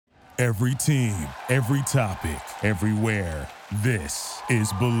Every team, every topic, everywhere. This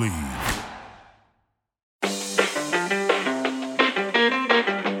is Believe.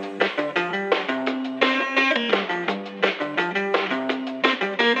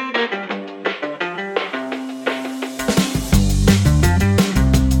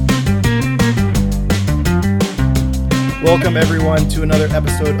 Welcome, everyone, to another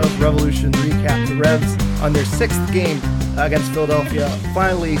episode of Revolution Recap. The Revs, on their sixth game against Philadelphia,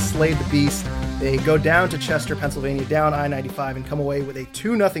 finally slayed the beast. They go down to Chester, Pennsylvania, down I-95, and come away with a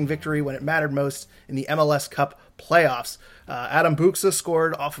 2-0 victory when it mattered most in the MLS Cup playoffs. Adam Buksa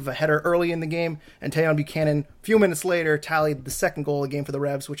scored off of a header early in the game, and Tajon Buchanan, a few minutes later, tallied the second goal of the game for the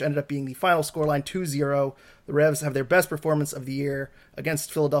Revs, which ended up being the final scoreline 2-0. The Revs have their best performance of the year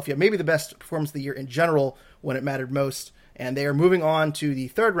against Philadelphia, maybe the best performance of the year in general when it mattered most, and they are moving on to the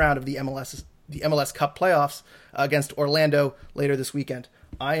third round of the MLS Cup playoffs against Orlando later this weekend.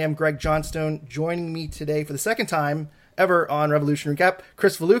 I am Greg Johnstone. Joining me today for the second time ever on Revolution Recap,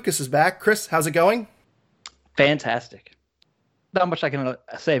 Chris Valukas is back. Chris, how's it going? Fantastic. Not much I can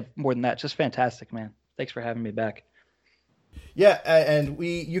say more than that. Just fantastic, man. Thanks for having me back. Yeah, and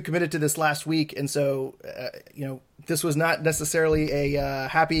you committed to this last week, and so this was not necessarily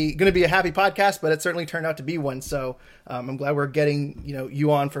going to be a happy podcast, but it certainly turned out to be one. So I'm glad we're getting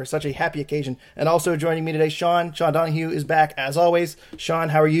you on for such a happy occasion. And also joining me today, Sean Donahue is back as always. Sean,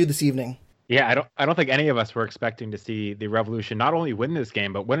 how are you this evening? Yeah, I don't think any of us were expecting to see the Revolution not only win this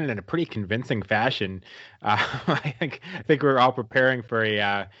game, but win it in a pretty convincing fashion. I think we're all preparing for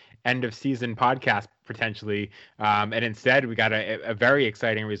a end of season podcast potentially, and instead we got a very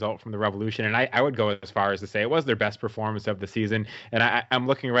exciting result from the Revolution, and I would go as far as to say it was their best performance of the season. And I'm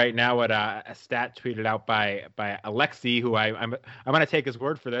looking right now at a stat tweeted out by Alexi, who I'm going to take his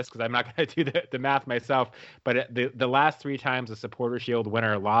word for this because I'm not going to do the math myself, but the last three times a Supporter Shield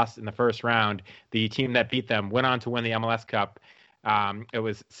winner lost in the first round, the team that beat them went on to win the MLS Cup. It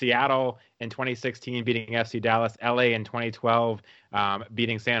was Seattle in 2016 beating FC Dallas, LA in 2012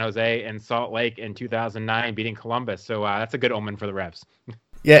 beating San Jose, and Salt Lake in 2009 beating Columbus. So that's a good omen for the Revs.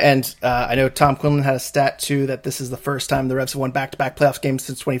 Yeah, and I know Tom Quinlan had a stat too that this is the first time the Revs have won back-to-back playoff games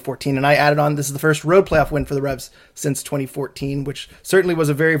since 2014, and I added on this is the first road playoff win for the Revs since 2014, which certainly was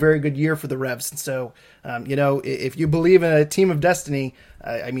a very, very good year for the Revs. And so, if you believe in a team of destiny,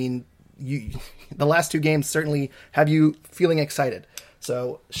 the last two games certainly have you feeling excited.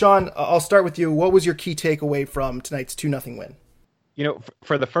 So, Sean, I'll start with you. What was your key takeaway from tonight's 2-0 win?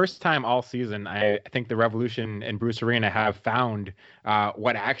 For the first time all season, I think the Revolution and Bruce Arena have found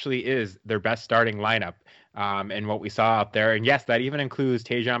what actually is their best starting lineup. And what we saw out there, and yes, that even includes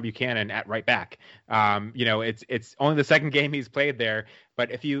Tajon Buchanan at right back. It's only the second game he's played there,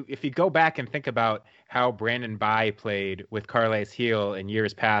 but if you go back and think about how Brandon Bye played with Carles Gil in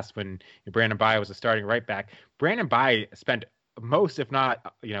years past when Brandon Bye was a starting right back, Brandon Bye spent most, if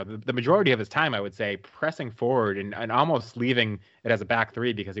not, the majority of his time, I would say, pressing forward and almost leaving it as a back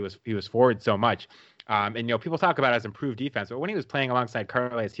three because he was forward so much. And people talk about it as improved defense, but when he was playing alongside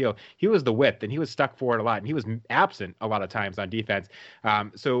Carles Gil, he was the width and he was stuck forward a lot, and he was absent a lot of times on defense.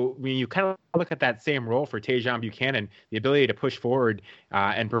 So when you kind of look at that same role for Tajon Buchanan, the ability to push forward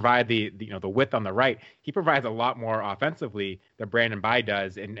and provide the width on the right, he provides a lot more offensively than Brandon Bye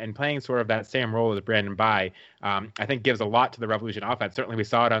does, and playing sort of that same role as Brandon Bye, I think gives a lot to the Revolution offense. Certainly we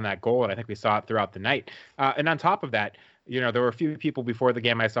saw it on that goal, and I think we saw it throughout the night. And on top of that, there were a few people before the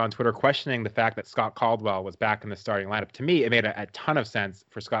game I saw on Twitter questioning the fact that Scott Caldwell was back in the starting lineup. To me, it made a ton of sense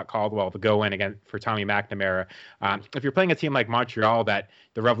for Scott Caldwell to go in again for Tommy McNamara. If you're playing a team like Montreal that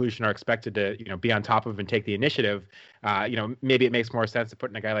the Revolution are expected to, be on top of and take the initiative, maybe it makes more sense to put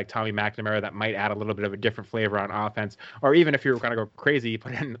in a guy like Tommy McNamara that might add a little bit of a different flavor on offense. Or even if you're going to go crazy,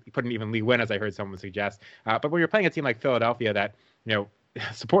 put in even Lee Wynn, as I heard someone suggest. But when you're playing a team like Philadelphia that,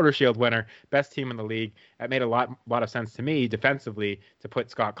 Supporter Shield winner, best team in the league, it made a lot of sense to me defensively to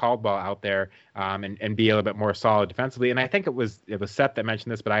put Scott Caldwell out there and be a little bit more solid defensively. And I think it was Seth that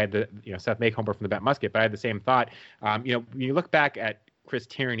mentioned this, but I had Seth Maycomber from the Bet Musket, but I had the same thought. When you look back at Chris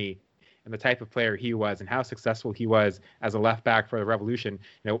Tierney and the type of player he was and how successful he was as a left back for the Revolution,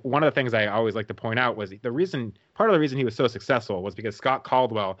 one of the things I always like to point out was part of the reason he was so successful was because Scott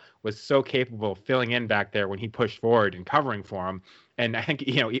Caldwell was so capable of filling in back there when he pushed forward and covering for him. And I think,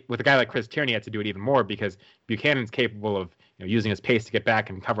 with a guy like Chris Tierney, he had to do it even more because Buchanan's capable of using his pace to get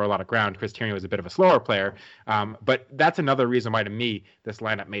back and cover a lot of ground. Chris Tierney was a bit of a slower player. But that's another reason why, to me, this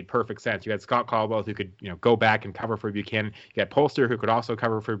lineup made perfect sense. You had Scott Caldwell who could go back and cover for Buchanan. You had Polster who could also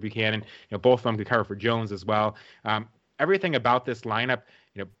cover for Buchanan. Both of them could cover for Jones as well. Everything about this lineup,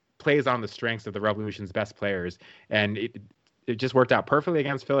 plays on the strengths of the Revolution's best players. And it just worked out perfectly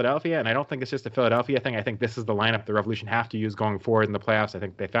against Philadelphia. And I don't think it's just a Philadelphia thing. I think this is the lineup the Revolution have to use going forward in the playoffs. I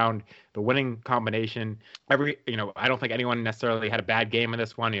think they found the winning combination. I don't think anyone necessarily had a bad game in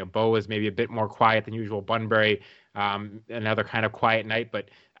this one. Bo was maybe a bit more quiet than usual. Bunbury, another kind of quiet night, but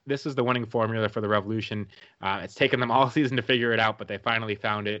this is the winning formula for the Revolution. It's taken them all season to figure it out, but they finally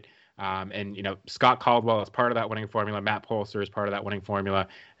found it. And Scott Caldwell is part of that winning formula. Matt Polster is part of that winning formula.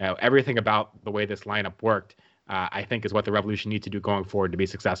 Everything about the way this lineup worked, I think, is what the Revolution need to do going forward to be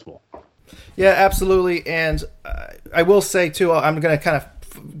successful. Yeah, absolutely. And I will say, too, I'm going to kind of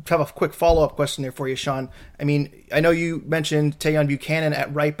have a quick follow-up question there for you, Sean. I mean, I know you mentioned Tayon Buchanan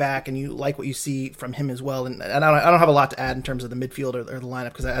at right back, and you like what you see from him as well. And I don't have a lot to add in terms of the midfield or the lineup,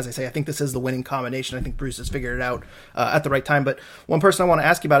 because, as I say, I think this is the winning combination. I think Bruce has figured it out at the right time. But one person I want to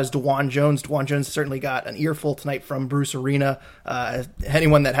ask you about is DeJuan Jones. DeJuan Jones certainly got an earful tonight from Bruce Arena.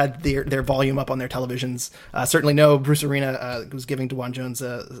 Anyone that had their volume up on their televisions certainly know Bruce Arena was giving DeJuan Jones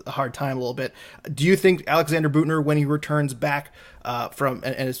a hard time a little bit. Do you think Alexander Butner, when he returns back from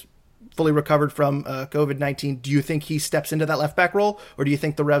and is fully recovered from COVID-19, do you think he steps into that left back role, or do you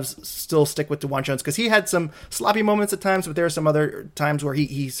think the Revs still stick with DeJuan Jones? Because he had some sloppy moments at times, but there are some other times where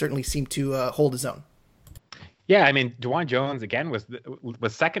he certainly seemed to hold his own. Yeah, I mean, DeJuan Jones again was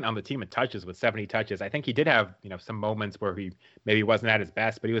second on the team in touches with 70 touches. I think he did have some moments where he maybe wasn't at his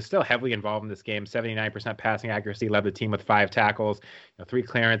best, but he was still heavily involved in this game. 79% passing accuracy, led the team with 5 tackles, 3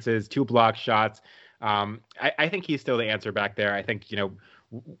 clearances, 2 block shots. I think he's still the answer back there. I think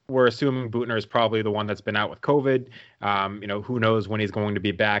we're assuming Butner is probably the one that's been out with COVID. Who knows when he's going to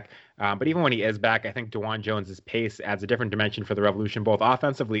be back. But even when he is back, I think DeJuan Jones' pace adds a different dimension for the Revolution, both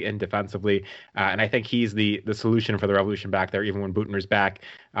offensively and defensively. And I think he's the solution for the Revolution back there, even when Butner's back.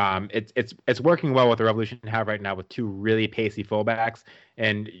 It's working well with the Revolution have right now with 2 really pacey fullbacks.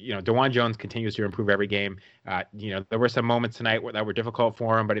 And, DeJuan Jones continues to improve every game. There were some moments tonight that were difficult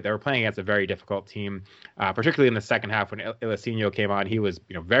for him, but they were playing against a very difficult team, particularly in the second half when Ilacinho came on. He was,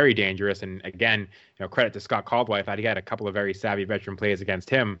 very dangerous. And again, credit to Scott Caldwell. I thought he had a couple of very savvy veteran plays against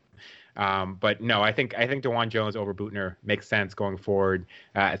him. But no, I think DeJuan Jones over Butner makes sense going forward.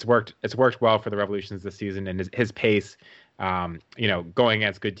 It's worked well for the Revolutions this season, and his pace, going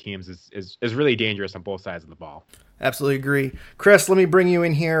against good teams is really dangerous on both sides of the ball. Absolutely agree. Chris, let me bring you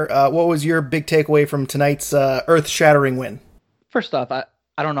in here. What was your big takeaway from tonight's earth-shattering win? First off, I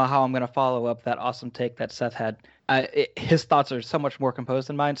don't know how I'm going to follow up that awesome take that Seth had. His thoughts are so much more composed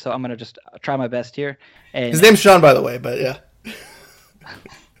than mine, so I'm going to just try my best here. And his name's Sean, by the way, but yeah.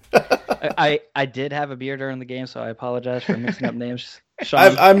 I did have a beer during the game, so I apologize for mixing up names.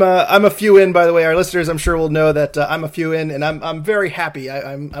 Sean. I'm a few in, by the way. Our listeners, I'm sure, will know that I'm a few in, and I'm very happy.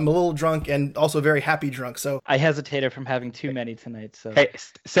 I'm a little drunk and also very happy drunk. So I hesitated from having too many tonight. So hey,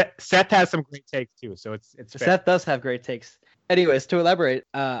 Seth has some great takes too. So it's fair. Seth does have great takes. Anyways, to elaborate,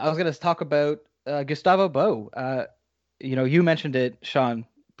 I was going to talk about Gustavo Bou. You mentioned it, Sean,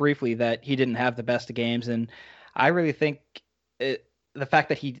 briefly, that he didn't have the best of games, and I really think the fact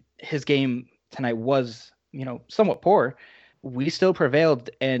that his game tonight was, somewhat poor, we still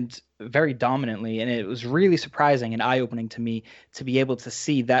prevailed and very dominantly. And it was really surprising and eye-opening to me to be able to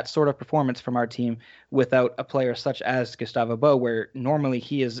see that sort of performance from our team without a player such as Gustavo Bou, where normally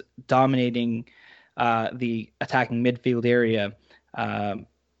he is dominating the attacking midfield area.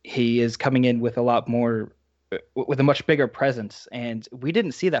 He is coming in with with a much bigger presence. And we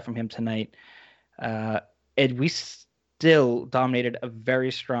didn't see that from him tonight. And we still dominated a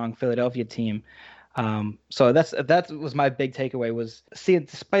very strong Philadelphia team. So that was my big takeaway, was seeing,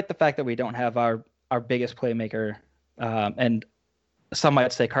 despite the fact that we don't have our biggest playmaker, and some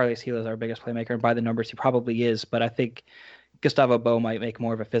might say Carles Gil is our biggest playmaker, and by the numbers he probably is, but I think Gustavo Bou might make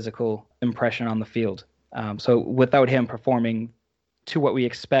more of a physical impression on the field. So without him performing to what we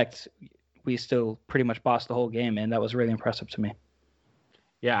expect, we still pretty much bossed the whole game, and that was really impressive to me.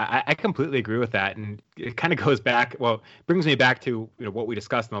 Yeah, I completely agree with that. And it kind of brings me back to what we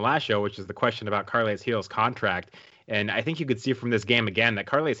discussed in the last show, which is the question about Carles Gil's contract. And I think you could see from this game again that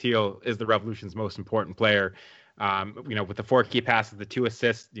Carles Gil is the Revolution's most important player. With the 4 key passes, the 2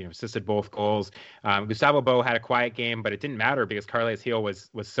 assists, assisted both goals. Gustavo Bou had a quiet game, but it didn't matter because Carles Gil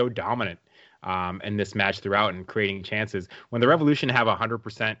was so dominant in this match throughout and creating chances. When the Revolution have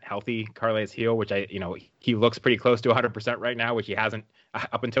 100% healthy Carles Gil, which he looks pretty close to 100% right now, which he hasn't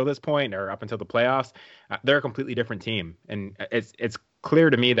up until this point or up until the playoffs, they're a completely different team. And it's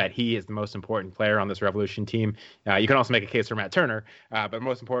clear to me that he is the most important player on this Revolution team. You can also make a case for Matt Turner, but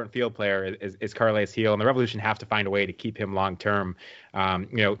most important field player is Carles Gil, and the Revolution have to find a way to keep him long term.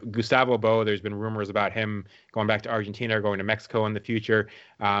 Gustavo Bou, there's been rumors about him going back to Argentina or going to Mexico in the future.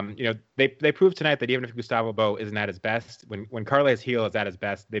 They proved tonight that even if Gustavo Bou isn't at his best, when Carles Gil is at his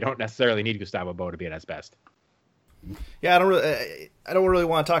best, they don't necessarily need Gustavo Bou to be at his best. Yeah, I don't really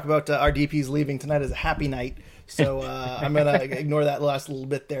want to talk about our DPs leaving tonight as a happy night. So I'm going to ignore that last little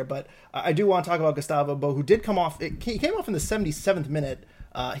bit there. But I do want to talk about Gustavo Bou, who did come off. He came off in the 77th minute.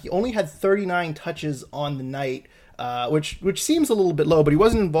 He only had 39 touches on the night, which seems a little bit low, but he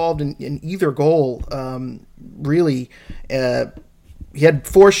wasn't involved in either goal, really. He had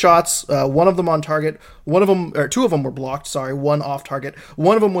 4 shots, one of them on target. Two of them were blocked. Sorry, one off target.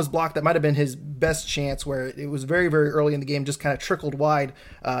 One of them was blocked. That might have been his best chance, where it was very, very early in the game, just kind of trickled wide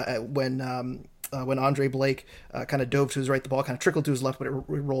when Andre Blake kind of dove to his right. The ball kind of trickled to his left, but it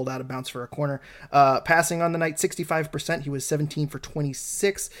rolled out of bounds for a corner. Passing on the night, 65%. He was 17 for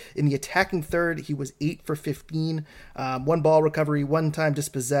 26. In the attacking third, he was 8 for 15. 1 ball recovery, 1 time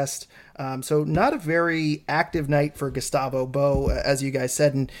dispossessed. So not a very active night for Gustavo Bou, as you guys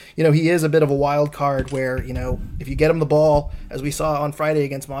said. And, he is a bit of a wild card where, if you get him the ball, as we saw on Friday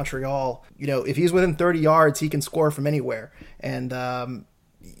against Montreal, if he's within 30 yards, he can score from anywhere. And,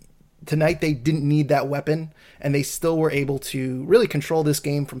 tonight they didn't need that weapon, and they still were able to really control this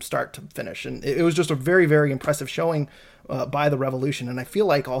game from start to finish. And it was just a very, very impressive showing by the Revolution. And I feel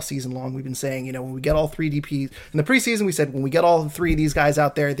like all season long we've been saying, when we get all 3 DPs in the preseason, we said when we get all 3 of these guys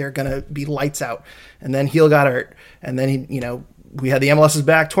out there, they're going to be lights out. And then Gil got hurt, and then we had the MLS's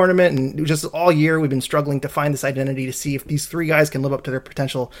back tournament, and just all year we've been struggling to find this identity to see if these 3 guys can live up to their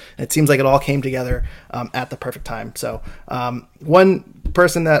potential. And it seems like it all came together at the perfect time. So one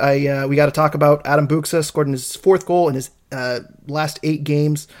person that we got to talk about, Adam Buksa, scored in his 4th goal in his last 8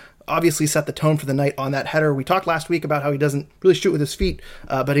 games. Obviously set the tone for the night on that header. We talked last week about how he doesn't really shoot with his feet,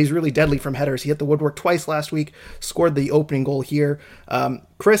 but he's really deadly from headers. He hit the woodwork twice last week, scored the opening goal here.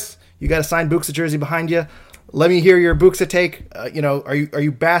 Chris, you got a signed Buksa jersey behind you. Let me hear your Buksa take. Are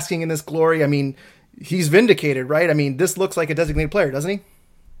you basking in this glory? I mean, he's vindicated, right? I mean, this looks like a designated player, doesn't he?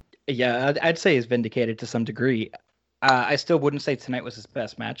 Yeah, I'd say he's vindicated to some degree. I still wouldn't say tonight was his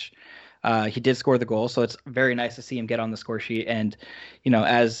best match. He did score the goal, so it's very nice to see him get on the score sheet. And,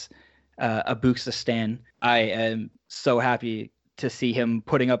 as a Buksa stan, I am so happy to see him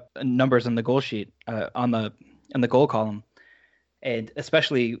putting up numbers on the goal sheet, on the goal column, and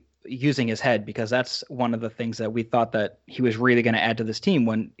especially using his head, because that's one of the things that we thought that he was really going to add to this team.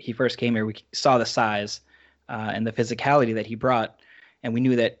 When he first came here, we saw the size and the physicality that he brought, and we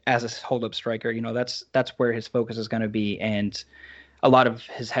knew that as a hold-up striker, that's where his focus is going to be. And a lot of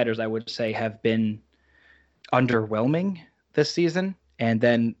his headers, I would say, have been underwhelming this season. And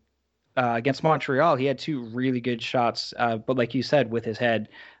then against Montreal, he had 2 really good shots, but like you said, with his head,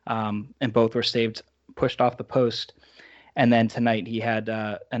 and both were saved, pushed off the post. And then tonight he had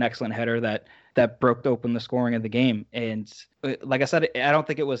an excellent header that broke open the scoring of the game. And like I said, I don't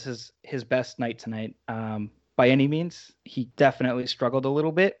think it was his best night tonight by any means. He definitely struggled a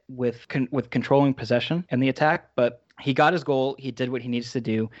little bit with controlling possession in the attack, but he got his goal. He did what he needs to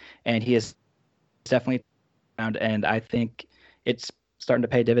do, and he is definitely around. And I think it's starting to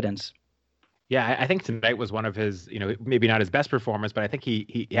pay dividends. Yeah, I think tonight was one of his, maybe not his best performance, but I think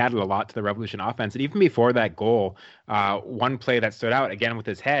he added a lot to the Revolution offense. And even before that goal, one play that stood out, again with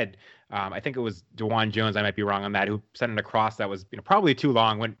his head, I think it was DeJuan Jones, I might be wrong on that, who sent it across that was probably too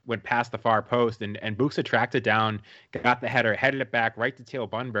long, went past the far post, and Buksa tracked it down, got the header, headed it back right to Teal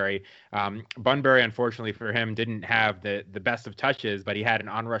Bunbury. Bunbury, unfortunately for him, didn't have the best of touches, but he had an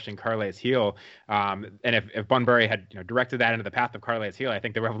onrushing Carles Gil. And if Bunbury had directed that into the path of Carles Gil, I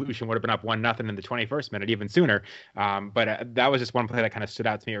think the Revolution would have been up 1-0 in the 21st minute, even sooner. But that was just one play that kind of stood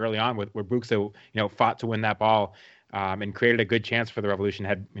out to me early on, where Buksa fought to win that ball. And created a good chance for the Revolution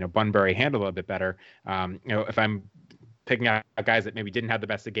had Bunbury handled a little bit better. If I'm picking out guys that maybe didn't have the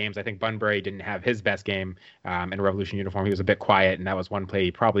best of games, I think Bunbury didn't have his best game in a Revolution uniform. He was a bit quiet, and that was one play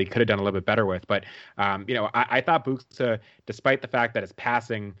he probably could have done a little bit better with. But I thought Buksa, despite the fact that his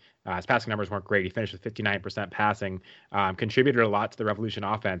passing numbers weren't great, he finished with 59% passing, contributed a lot to the Revolution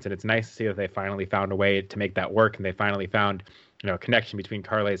offense, and it's nice to see that they finally found a way to make that work, and they finally found a connection between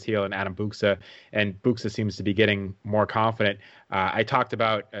Carles Gil and Adam Buksa, and Buksa seems to be getting more confident. I talked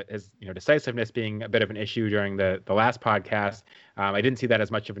about his decisiveness being a bit of an issue during the last podcast. I didn't see that as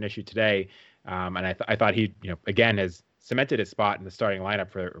much of an issue today, and I thought he again has cemented his spot in the starting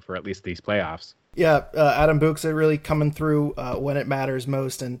lineup for at least these playoffs. Yeah, Adam Buksa really coming through when it matters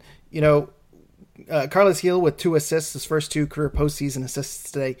most, and Carlos Gil with 2 assists, his first 2 career postseason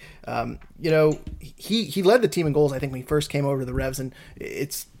assists today. He led the team in goals, I think, when he first came over to the Revs, and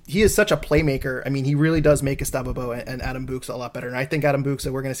he is such a playmaker. I mean, he really does make Gustavo Bou and Adam Buksa a lot better. And I think Adam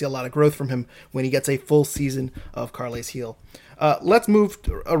Buksa, we're going to see a lot of growth from him when he gets a full season of Carles Gil. Let's move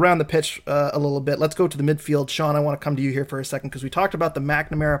around the pitch a little bit. Let's go to the midfield. Sean, I want to come to you here for a second because we talked about the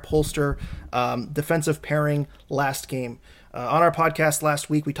McNamara-Polster defensive pairing last game. On our podcast last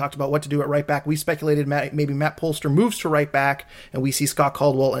week, we talked about what to do at right back. We speculated maybe Matt Polster moves to right back, and we see Scott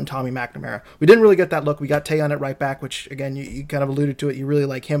Caldwell and Tommy McNamara. We didn't really get that look. We got Tayon at right back, which, again, you kind of alluded to it. You really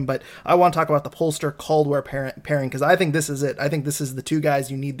like him, but I want to talk about the Polster-Caldwell pairing because I think this is it. I think this is the 2 guys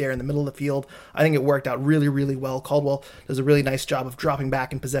you need there in the middle of the field. I think it worked out really, really well. Caldwell does a really nice job of dropping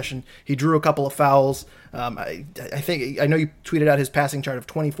back in possession. He drew a couple of fouls. I know you tweeted out his passing chart of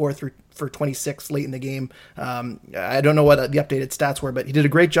 24 for 26 late in the game. I don't know what the updated stats were, but he did a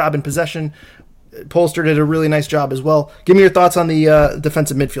great job in possession. Polster did a really nice job as well. Give me your thoughts on the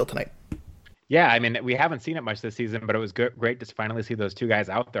defensive midfield tonight. Yeah, I mean, we haven't seen it much this season, but it was great to finally see those 2 guys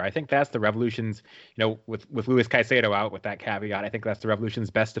out there. I think that's the Revolution's, with Luis Caicedo out with that caveat, I think that's the Revolution's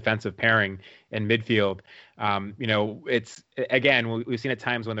best defensive pairing in midfield. It's, again, we've seen at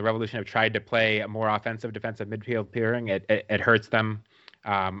times when the Revolution have tried to play a more offensive defensive midfield pairing, it hurts them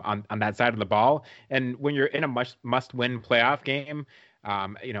on that side of the ball. And when you're in a must-win playoff game,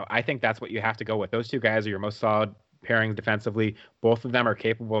 I think that's what you have to go with. Those 2 guys are your most solid pairings defensively. Both of them are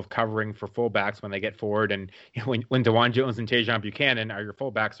capable of covering for fullbacks when they get forward. And when DeJuan Jones and Tajon Buchanan are your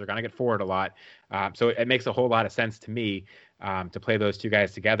fullbacks, they're going to get forward a lot. So it makes a whole lot of sense to me to play those 2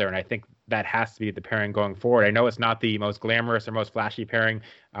 guys together. And I think that has to be the pairing going forward. I know it's not the most glamorous or most flashy pairing.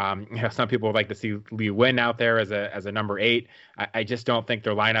 Some people would like to see Lee Nguyen out there as a number 8. I just don't think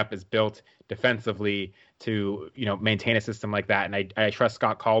their lineup is built defensively to, maintain a system like that. And I trust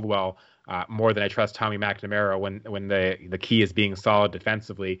Scott Caldwell more than I trust Tommy McNamara when the key is being solid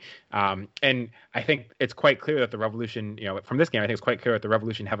defensively. And I think it's quite clear that the Revolution, from this game, I think it's quite clear that the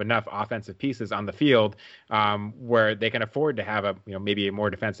Revolution have enough offensive pieces on the field where they can afford to have maybe a more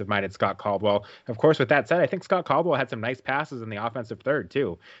defensive-minded Scott Caldwell. Of course, with that said, I think Scott Caldwell had some nice passes in the offensive third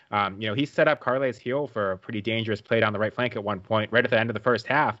too. He set up Carles Gil for a pretty dangerous play down the right flank at one point, right at the end of the first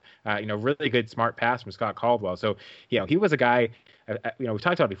half. Really good, smart pass from Scott Caldwell. So, he was a guy. We talked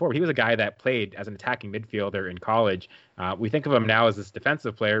about it before, but he was a guy that played as an attacking midfielder in college. We think of him now as this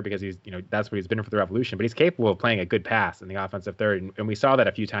defensive player because he's, that's what he's been for the Revolution, but he's capable of playing a good pass in the offensive third. And we saw that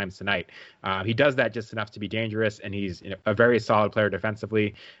a few times tonight. He does that just enough to be dangerous, and he's a very solid player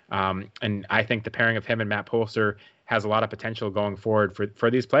defensively. And I think the pairing of him and Matt Polster has a lot of potential going forward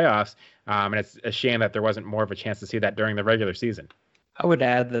for these playoffs. And it's a shame that there wasn't more of a chance to see that during the regular season. I would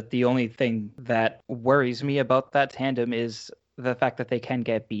add that the only thing that worries me about that tandem is the fact that they can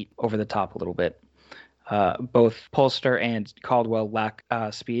get beat over the top a little bit. Both Polster and Caldwell lack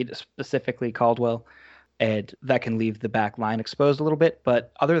speed, specifically Caldwell, and that can leave the back line exposed a little bit.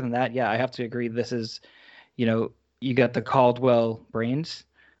 But other than that, yeah, I have to agree. This is, you got the Caldwell brains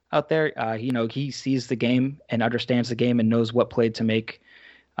out there. He sees the game and understands the game and knows what play to make.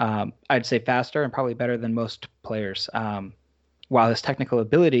 I'd say faster and probably better than most players. While his technical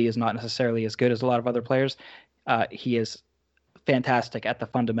ability is not necessarily as good as a lot of other players, he is fantastic at the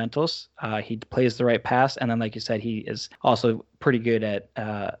fundamentals. He plays the right pass, and then, like you said, he is also pretty good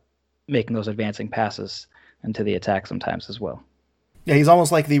at making those advancing passes into the attack sometimes as well. Yeah, he's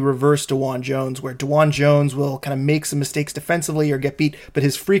almost like the reverse DeJuan Jones, where DeJuan Jones will kind of make some mistakes defensively or get beat, but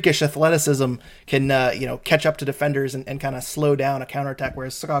his freakish athleticism can, catch up to defenders and kind of slow down a counterattack,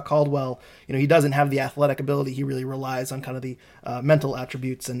 whereas Scott Caldwell, he doesn't have the athletic ability. He really relies on kind of the mental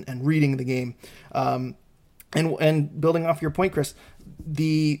attributes and reading the game. And building off your point, Chris,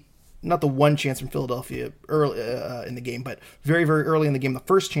 not the one chance from Philadelphia early in the game, but very, very early in the game, the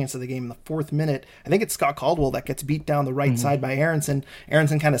first chance of the game in the 4th minute, I think it's Scott Caldwell that gets beat down the right side by Aronson.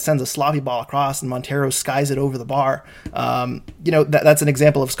 Aronson kind of sends a sloppy ball across, and Montero skies it over the bar. That's an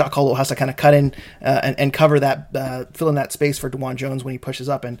example of Scott Caldwell has to kind of cut in and cover that, fill in that space for DeJuan Jones when he pushes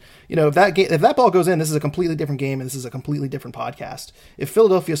up. And if that ball goes in, this is a completely different game, and this is a completely different podcast. If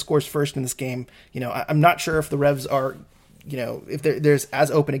Philadelphia scores first in this game, I'm not sure if the Revs are, if there's as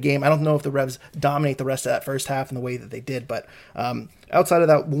open a game. I don't know if the Revs dominate the rest of that first half in the way that they did, but outside of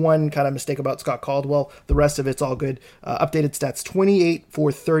that one kind of mistake about Scott Caldwell, the rest of it's all good. Updated stats, 28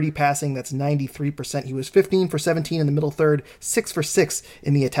 for 30 passing, that's 93%. He was 15 for 17 in the middle third, 6 for 6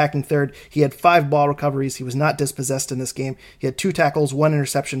 in the attacking third. He had 5 ball recoveries. He was not dispossessed in this game. He had 2 tackles, 1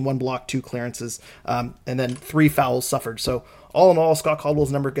 interception, 1 block, 2 clearances, and then 3 fouls suffered. So all in all, Scott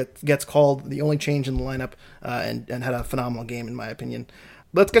Caldwell's number gets called, the only change in the lineup, and had a phenomenal game, in my opinion.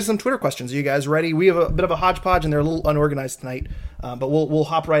 let's get some Twitter questions. Are you guys ready? We have a bit of a hodgepodge, and they're a little unorganized tonight, but we'll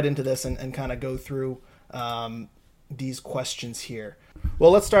hop right into this and kind of go through these questions here.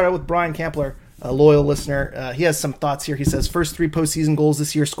 Well, let's start out with Brian Kampler, a loyal listener. He has some thoughts here. He says, first 3 postseason goals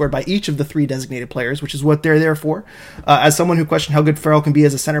this year scored by each of the 3 designated players, which is what they're there for. As someone who questioned how good Farrell can be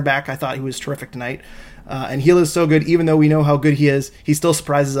as a center back, I thought he was terrific tonight. And Gil is so good, even though we know how good he is, he still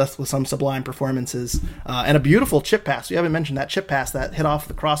surprises us with some sublime performances. And a beautiful chip pass. We haven't mentioned that chip pass that hit off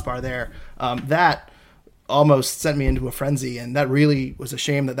the crossbar there. That almost sent me into a frenzy, and that really was a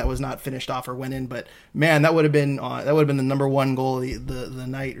shame that was not finished off or went in. But man, that would have been the number 1 goal of the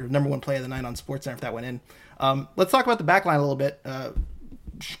night, or number 1 play of the night on SportsCenter if that went in. Let's talk about the back line a little bit.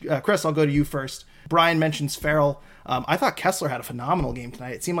 Chris, I'll go to you first. Brian mentions Farrell. I thought Kessler had a phenomenal game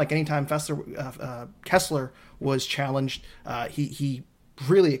tonight. It seemed like anytime Kessler was challenged, he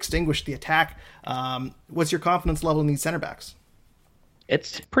really extinguished the attack. What's your confidence level in these center backs?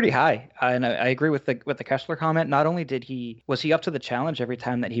 It's pretty high, and I agree with the Kessler comment. Not only was he up to the challenge every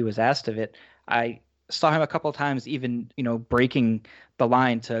time that he was asked of it, I saw him a couple of times even breaking the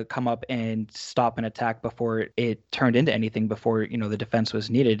line to come up and stop an attack before it turned into anything, before the defense was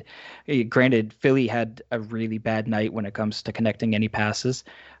needed. Granted, Philly had a really bad night when it comes to connecting any passes,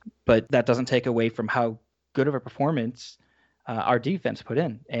 but that doesn't take away from how good of a performance our defense put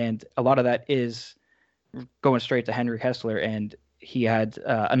in, and a lot of that is going straight to Henry Kessler, and he had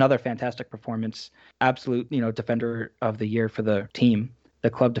another fantastic performance, absolute, defender of the year for the team, the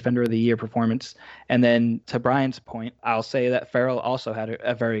club defender of the year performance. And then to Brian's point, I'll say that Farrell also had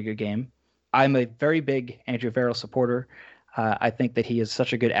a very good game. I'm a very big Andrew Farrell supporter. I think that he is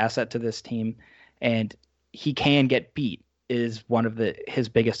such a good asset to this team, and he can get beat is one of his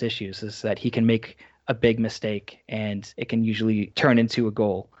biggest issues, is that he can make a big mistake and it can usually turn into a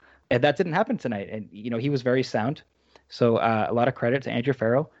goal. And that didn't happen tonight. And, he was very sound. So a lot of credit to Andrew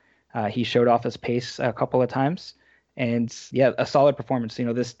Farrell. He showed off his pace a couple of times, and a solid performance.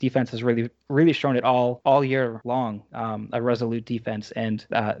 This defense has really, really shown it all year long. A resolute defense, and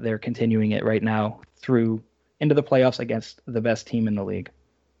they're continuing it right now through into the playoffs against the best team in the league.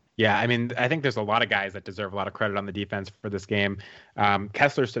 Yeah, I mean, I think there's a lot of guys that deserve a lot of credit on the defense for this game.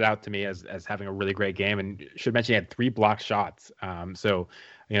 Kessler stood out to me as having a really great game, and should mention he had 3 blocked shots. So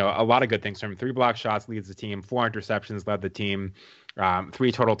a lot of good things from him. 3 blocked shots, leads the team. 4 interceptions, led the team.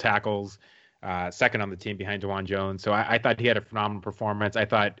 3 total tackles, second on the team behind DeJuan Jones. So I thought he had a phenomenal performance. I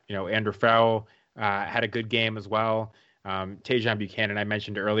thought, Andrew Farrell had a good game as well. Tajon Buchanan, I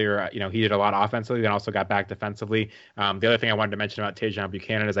mentioned earlier, he did a lot offensively and also got back defensively. The other thing I wanted to mention about Tajon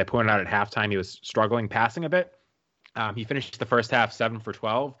Buchanan is I pointed out at halftime he was struggling passing a bit. He finished the first half 7 for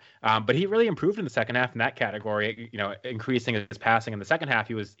 12, but he really improved in the second half in that category, increasing his passing. In the second half,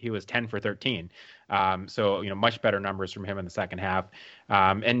 he was 10 for 13. So, much better numbers from him in the second half.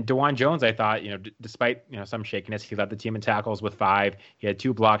 And DeJuan Jones, I thought, despite, some shakiness, he led the team in tackles with 5. He had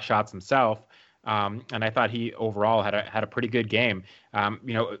 2 block shots himself. And I thought he overall had a pretty good game.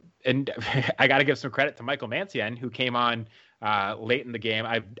 And I got to give some credit to Michael Mancienne, who came on late in the game.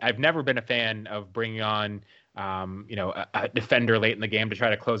 I've never been a fan of bringing on a defender late in the game to try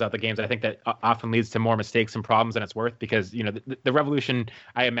to close out the games. I think that often leads to more mistakes and problems than it's worth, because the Revolution,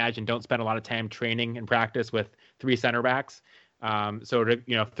 I imagine, don't spend a lot of time training and practice with 3 center backs. So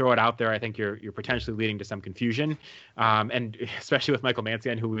to throw it out there, I think you're potentially leading to some confusion, and especially with Michael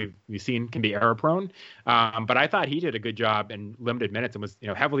Mancienne, who we've seen can be error prone. But I thought he did a good job in limited minutes and was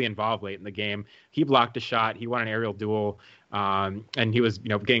heavily involved late in the game. He blocked a shot, he won an aerial duel, and he was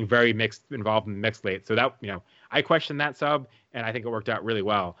getting very involved in the mix late. So that I questioned that sub, and I think it worked out really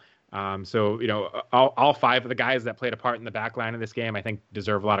well. So, all 5 of the guys that played a part in the back line of this game, I think,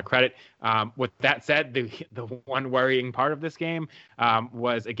 deserve a lot of credit. With that said, the one worrying part of this game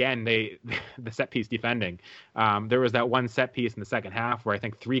was, again, the set piece defending. There was that one set piece in the second half where I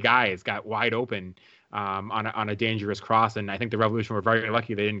think 3 guys got wide open on a dangerous cross, and I think the Revolution were very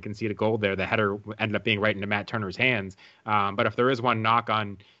lucky they didn't concede a goal there. The header ended up being right into Matt Turner's hands. But if there is one knock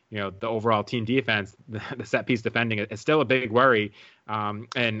on the overall team defense, the set piece defending is still a big worry.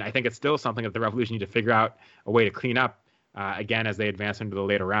 And I think it's still something that the Revolution need to figure out a way to clean up again as they advance into the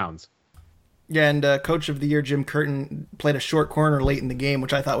later rounds. Yeah, and Coach of the Year Jim Curtin played a short corner late in the game,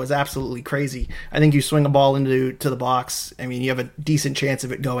 which I thought was absolutely crazy. I think you swing a ball to the box, I mean, you have a decent chance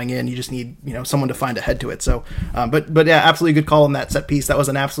of it going in. You just need someone to find a head to it. So, but yeah, absolutely good call on that set piece. That was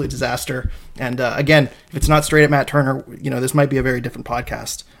an absolute disaster. And again, if it's not straight at Matt Turner, this might be a very different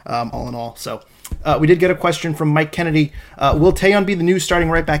podcast, all in all. So We did get a question from Mike Kennedy. Will Tayon be the new starting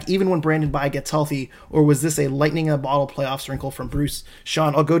right back even when Brandon Bye gets healthy, or was this a lightning in a bottle playoff wrinkle from Bruce?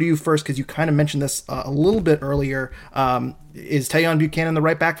 Sean, I'll go to you first because you kind of mentioned this a little bit earlier. Is Tayon Buchanan the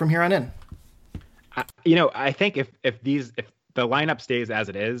right back from here on in? I think if the lineup stays as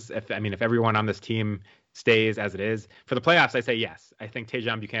it is, if everyone on this team stays as it is for the playoffs, I say yes. I think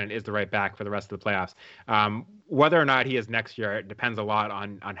Tajon Buchanan is the right back for the rest of the playoffs. Whether or not he is next year, it depends a lot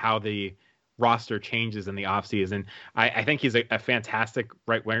on how the roster changes in the offseason. I think he's a fantastic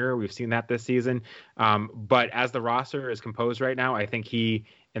right winger. We've seen that this season. But as the roster is composed right now, I think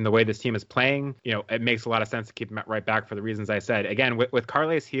in the way this team is playing, it makes a lot of sense to keep him at right back for the reasons I said. Again, with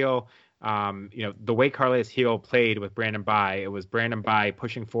Carles Gil, the way Carles Gil played with Brandon Bye, it was Brandon Bye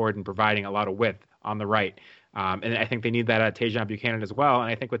pushing forward and providing a lot of width on the right. And I think they need that at Tajon Buchanan as well.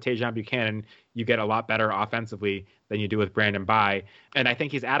 And I think with Tajon Buchanan, you get a lot better offensively than you do with Brandon Bye. And I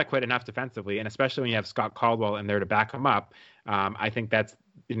think he's adequate enough defensively. And especially when you have Scott Caldwell in there to back him up, I think that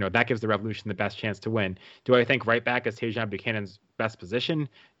gives the Revolution the best chance to win. Do I think right back is Tajon Buchanan's best position?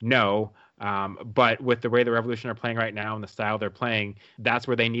 No. But with the way the Revolution are playing right now and the style they're playing, that's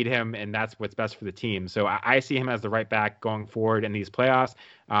where they need him, and that's what's best for the team. So I see him as the right back going forward in these playoffs.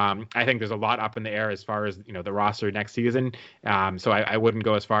 I think there's a lot up in the air as far as the roster next season. So I wouldn't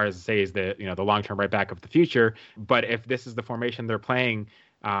go as far as to say he's the long-term right back of the future. But if this is the formation they're playing,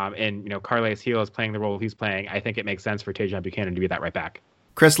 and Carles Gil is playing the role he's playing, I think it makes sense for Tajon Buchanan to be that right back.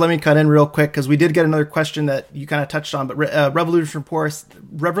 Chris, let me cut in real quick because we did get another question that you kind of touched on, but Revolution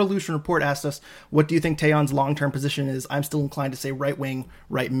Report asked us, what do you think Tayon's long-term position is? I'm still inclined to say right wing,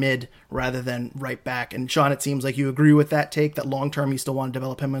 right mid, rather than right back. And Sean, it seems like you agree with that take, that long-term you still want to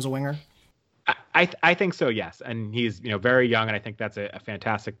develop him as a winger? I think so, yes. And he's very young, and I think that's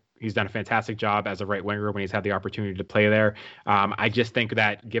he's done a fantastic job as a right winger when he's had the opportunity to play there. I just think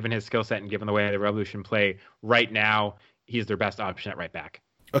that given his skill set and given the way the Revolution play right now, he's their best option at right back.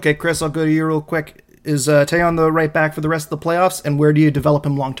 Okay, Chris, I'll go to you real quick. Is Tayon the right back for the rest of the playoffs, and where do you develop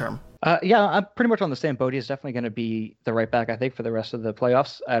him long term? Yeah, I'm pretty much on the same boat. He's definitely going to be the right back, I think, for the rest of the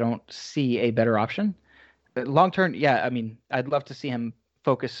playoffs. I don't see a better option. Long term, yeah, I'd love to see him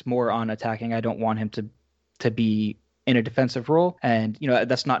focus more on attacking. I don't want him to be in a defensive role, and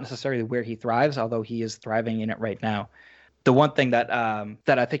that's not necessarily where he thrives, although he is thriving in it right now. The one thing that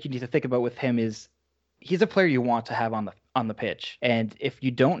I think you need to think about with him is he's a player you want to have on the pitch. And if you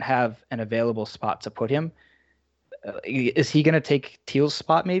don't have an available spot to put him, is he going to take Teal's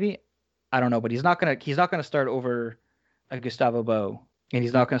spot? Maybe, I don't know, but he's not going to start over a Gustavo Bou, and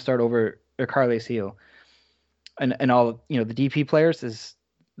he's not going to start over a Carles Gil, and all the DP players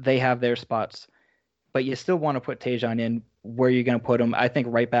they have their spots, but you still want to put Tajon in where you're going to put him. I think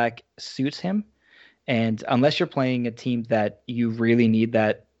right back suits him, and unless you're playing a team that you really need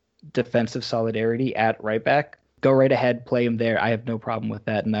that defensive solidarity at right back, go right ahead, play him there. I have no problem with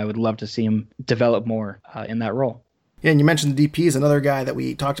that, and I would love to see him develop more in that role. Yeah, and you mentioned the DP is another guy that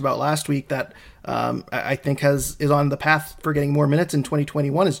we talked about last week that I think is on the path for getting more minutes in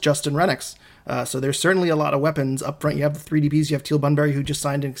 2021 is Justin Rennicks. So there's certainly a lot of weapons up front. You have the three DPs, you have Teal Bunbury, who just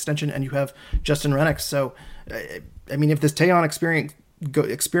signed an extension, and you have Justin Rennicks. So, if this Tayon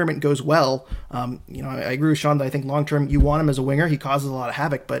experiment goes well, I agree with Sean that I think long-term you want him as a winger. He causes a lot of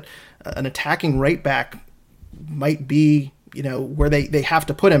havoc, but an attacking right back might be, where they have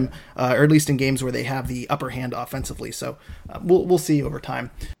to put him, or at least in games where they have the upper hand offensively. So we'll see over time.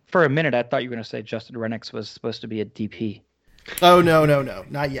 For a minute, I thought you were going to say Justin Rennicks was supposed to be a DP. Oh, no.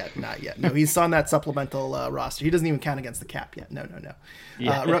 Not yet. No, he's on that supplemental roster. He doesn't even count against the cap yet. No.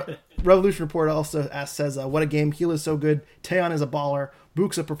 Yeah. Revolution Report also says, what a game. Gil is so good. Tayon is a baller.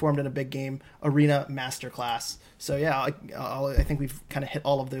 Buxa performed in a big game. Arena masterclass. So, yeah, I think we've kind of hit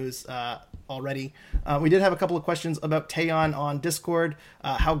all of those already. We did have a couple of questions about Tayon on Discord.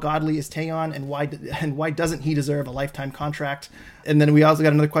 How godly is Tayon, and why doesn't he deserve a lifetime contract? And then we also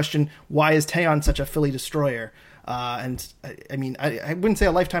got another question, why is Tayon such a Philly destroyer? And I wouldn't say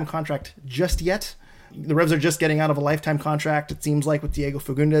a lifetime contract just yet. The Revs are just getting out of a lifetime contract, it seems like, with Diego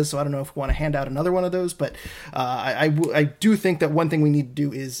Fagundes, so I don't know if we want to hand out another one of those, but I do think that one thing we need to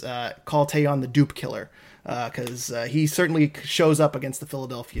do is call Tayon the dupe killer, because he certainly shows up against the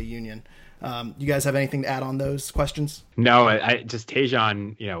Philadelphia Union. You guys have anything to add on those questions? No, I just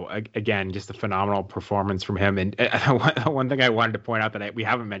Tajon, again, just a phenomenal performance from him. And one thing I wanted to point out that we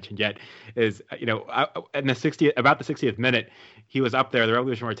haven't mentioned yet is, in the 60th minute, he was up there. The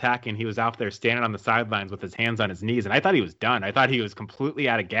Revolution were attacking. He was out there standing on the sidelines with his hands on his knees, and I thought he was done. I thought he was completely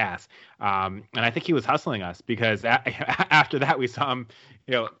out of gas, and I think he was hustling us because after that we saw him,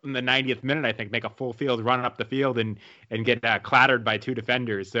 in the 90th minute, I think, make a full field run up the field and get clattered by two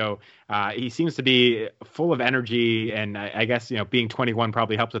defenders. So he seems to be full of energy, and I guess being 21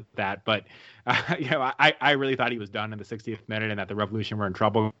 probably helps with that. But I really thought he was done in the 60th minute, and that the Revolution were in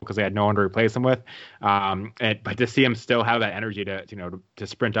trouble because they had no one to replace him with. But to see him still have that energy to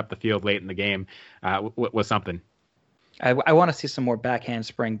sprint up the field late in the game was something. I want to see some more backhand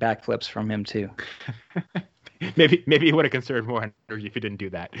spring backflips from him too. Maybe he would have conserved more energy if he didn't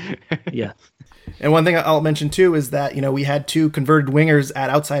do that. Yeah. And one thing I'll mention too is that, we had two converted wingers at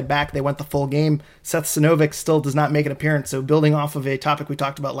outside back. They went the full game. Seth Sinovic still does not make an appearance. So building off of a topic we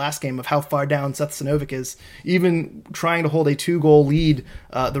talked about last game of how far down Seth Sinovic is, even trying to hold a 2-goal lead,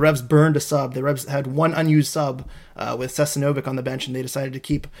 the Revs burned a sub. The Revs had one unused sub with Seth Sinovic on the bench, and they decided to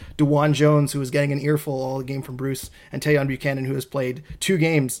keep DeJuan Jones, who was getting an earful all the game from Bruce, and Tajon Buchanan, who has played 2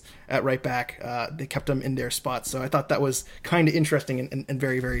 games at right back. They kept them in their spots. So I thought that was kind of interesting and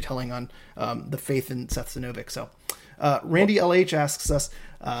very, very telling on the faith in Seth Sinovic. So Randy LH asks us,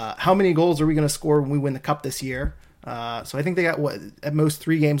 how many goals are we going to score when we win the Cup this year? So I think they got at most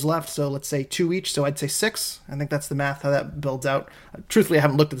 3 games left. So let's say 2 each. So I'd say 6. I think that's the math, how that builds out. Truthfully, I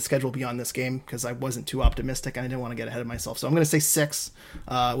haven't looked at the schedule beyond this game because I wasn't too optimistic and I didn't want to get ahead of myself. So I'm going to say 6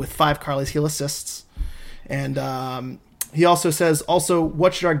 with 5 Carles Gil assists. And he also says,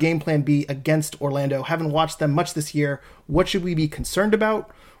 what should our game plan be against Orlando? Haven't watched them much this year. What should we be concerned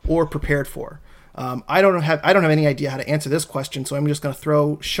about or prepared for? I don't have any idea how to answer this question. So I'm just going to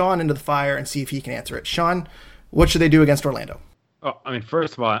throw Sean into the fire and see if he can answer it. Sean, what should they do against Orlando? Oh, I mean,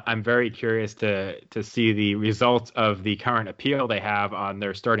 first of all, I'm very curious to see the results of the current appeal they have on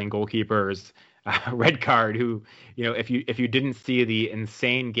their starting goalkeeper's red card. Who, if you didn't see the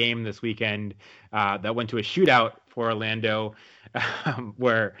insane game this weekend that went to a shootout for Orlando,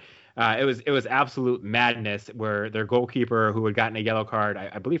 where it was absolute madness, where their goalkeeper, who had gotten a yellow card,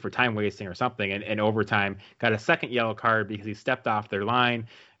 I believe for time wasting or something, in overtime, got a second yellow card because he stepped off their line.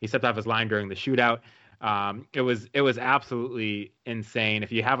 He stepped off his line during the shootout. It was absolutely insane.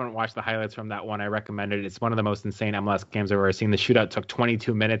 If you haven't watched the highlights from that one, I recommend it. It's one of the most insane MLS games I've ever seen. The shootout took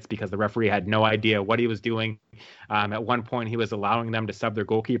 22 minutes because the referee had no idea what he was doing. At one point, he was allowing them to sub their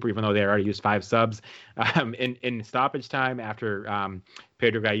goalkeeper, even though they already used 5 subs in stoppage time after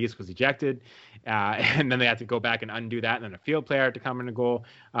Pedro Gallus was ejected. And then they had to go back and undo that, and then a field player had to come in a goal.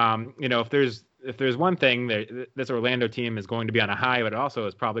 If there's one thing, this Orlando team is going to be on a high, but it also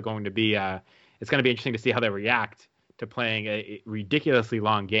is probably going to be it's going to be interesting to see how they react to playing a ridiculously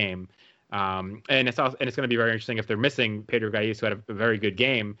long game. And it's going to be very interesting if they're missing Pedro Gallus, who had a very good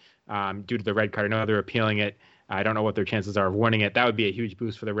game due to the red card. I know they're appealing it. I don't know what their chances are of winning it. That would be a huge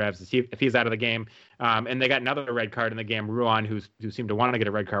boost for the Revs to see if he's out of the game. And they got another red card in the game. Ruan, who seemed to want to get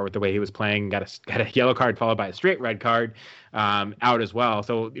a red card with the way he was playing, got a yellow card followed by a straight red card out as well.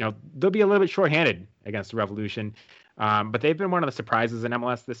 So they'll be a little bit shorthanded against the Revolution. But they've been one of the surprises in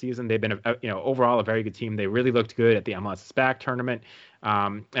MLS this season. They've been, overall a very good team. They really looked good at the MLS SPAC tournament.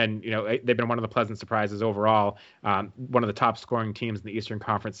 And they've been one of the pleasant surprises overall. One of the top scoring teams in the Eastern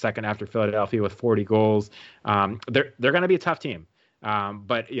Conference, second after Philadelphia with 40 goals. They're going to be a tough team.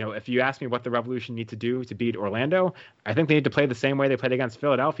 But if you ask me what the Revolution need to do to beat Orlando, I think they need to play the same way they played against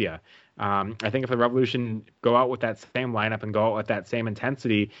Philadelphia. I think if the Revolution go out with that same lineup and go out with that same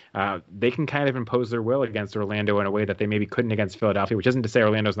intensity, they can kind of impose their will against Orlando in a way that they maybe couldn't against Philadelphia, which isn't to say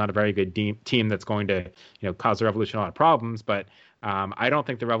Orlando's not a very good team that's going to cause the Revolution a lot of problems. But I don't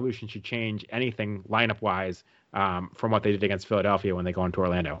think the Revolution should change anything lineup-wise from what they did against Philadelphia when they go into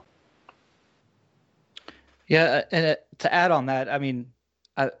Orlando. Yeah, and to add on that, I mean,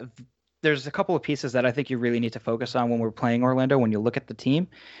 there's a couple of pieces that I think you really need to focus on when we're playing Orlando. When you look at the team,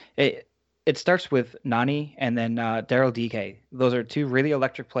 it starts with Nani and then Daryl Dike. Those are 2 really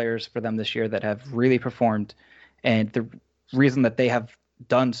electric players for them this year that have really performed. And the reason that they have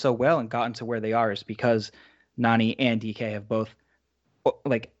done so well and gotten to where they are is because Nani and Dike have both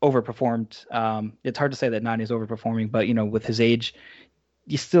overperformed. It's hard to say that Nani is overperforming, but with his age,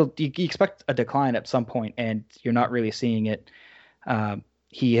 you expect a decline at some point, and you're not really seeing it.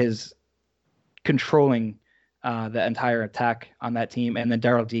 He is controlling the entire attack on that team. And then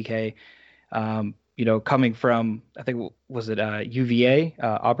Daryl Dike, coming from, I think, was it UVA,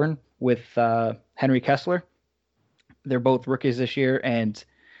 Auburn, with Henry Kessler. They're both rookies this year, and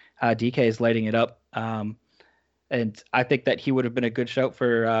Dike is lighting it up. And I think that he would have been a good shout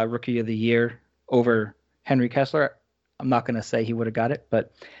for Rookie of the Year over Henry Kessler. I'm not going to say he would have got it,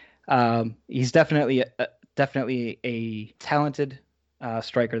 but he's definitely a talented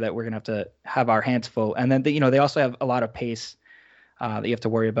striker that we're going to have our hands full. And then, they also have a lot of pace that you have to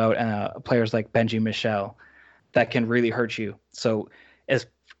worry about. Players like Benji Michel that can really hurt you. So as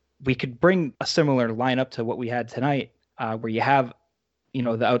we could bring a similar lineup to what we had tonight, where you have,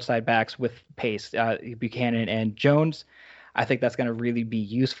 the outside backs with pace, Buchanan and Jones. I think that's going to really be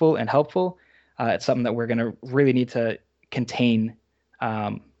useful and helpful. It's something that we're going to really need to contain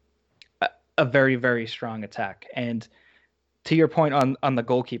a very, very strong attack. And to your point on the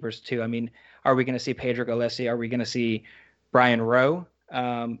goalkeepers too, I mean, are we going to see Pedro Gallesi? Are we going to see Brian Rowe?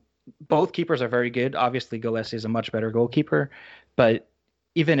 Both keepers are very good. Obviously, Gallesi is a much better goalkeeper, but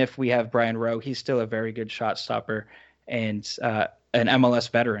even if we have Brian Rowe, he's still a very good shot stopper and an MLS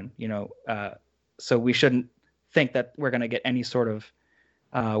veteran, so we shouldn't think that we're going to get any sort of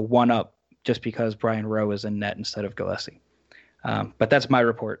one up just because Brian Rowe is in net instead of Gillespie. But that's my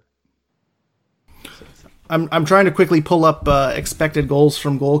report. I'm trying to quickly pull up expected goals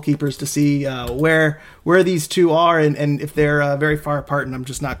from goalkeepers to see where these two are and if they're very far apart, and I'm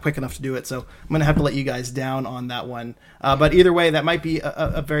just not quick enough to do it. So I'm going to have to let you guys down on that one. But either way, that might be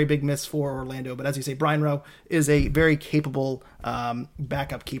a very big miss for Orlando. But as you say, Brian Rowe is a very capable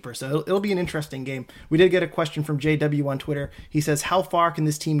backup keeper. So it'll be an interesting game. We did get a question from JW on Twitter. He says, how far can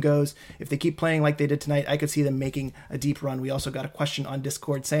this team go? If they keep playing like they did tonight, I could see them making a deep run. We also got a question on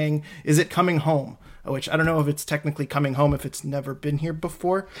Discord saying, is it coming home? Which I don't know if it's technically coming home if it's never been here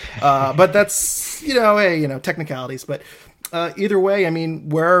before. But that's, technicalities. But either way, I mean,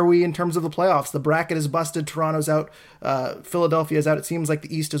 where are we in terms of the playoffs? The bracket is busted. Toronto's out. Philadelphia is out. It seems like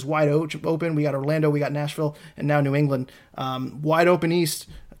the East is wide open. We got Orlando, we got Nashville, and now New England. Wide open East.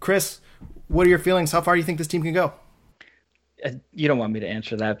 Chris, what are your feelings? How far do you think this team can go? You don't want me to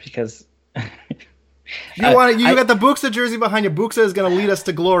answer that because... You got the Buxa jersey behind you. Buxa is going to lead us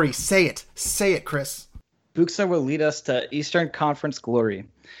to glory. Say it, Chris. Buxa will lead us to Eastern Conference glory.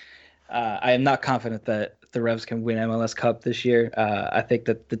 I am not confident that the Revs can win MLS Cup this year. I think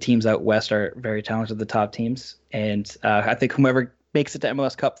that the teams out west are very talented, the top teams, and I think whoever makes it to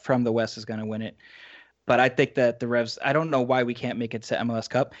MLS Cup from the west is going to win it. But I think that the Revs, I don't know why we can't make it to MLS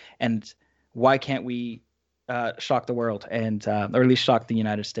Cup, and why can't we shock the world and or at least shock the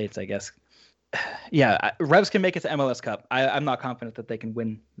United States, I guess. Yeah, Revs can make it to MLS Cup. I'm not confident that they can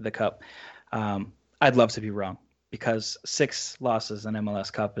win the Cup. I'd love to be wrong because 6 losses in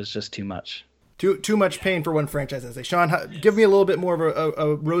MLS Cup is just too much. Too much pain for one franchise, I say. Sean, give me a little bit more of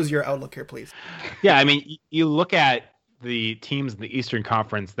a rosier outlook here, please. Yeah, I mean, you look at the teams in the Eastern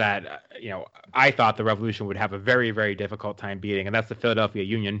Conference that, I thought the Revolution would have a very, very difficult time beating, and that's the Philadelphia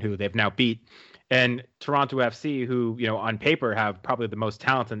Union, who they've now beat. And Toronto FC, who, on paper have probably the most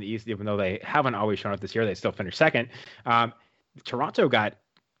talent in the East, even though they haven't always shown up this year, they still finished second. Toronto got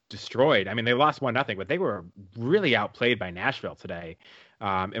destroyed. I mean, they lost 1-0, but they were really outplayed by Nashville today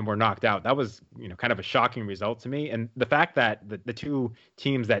and were knocked out. That was, kind of a shocking result to me. And the fact that the two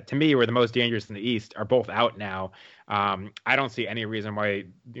teams that, to me, were the most dangerous in the East are both out now. I don't see any reason why,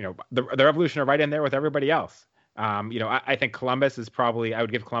 the Revolution are right in there with everybody else. I think Columbus is probably, I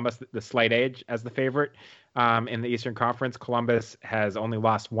would give Columbus the slight edge as the favorite in the Eastern Conference. Columbus has only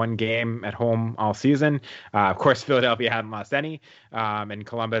lost 1 game at home all season. Of course, Philadelphia hadn't lost any. And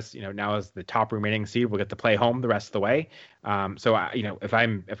Columbus, now is the top remaining seed, will get to play home the rest of the way. So if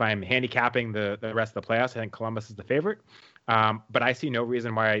I'm handicapping the rest of the playoffs, I think Columbus is the favorite. But I see no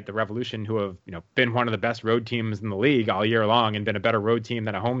reason why the Revolution, who have been one of the best road teams in the league all year long and been a better road team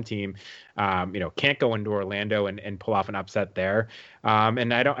than a home team, can't go into Orlando and pull off an upset there.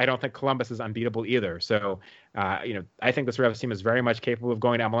 And I don't think Columbus is unbeatable either. So I think this Revs team is very much capable of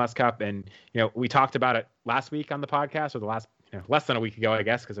going to MLS Cup. And we talked about it last week on the podcast, or the last less than a week ago, I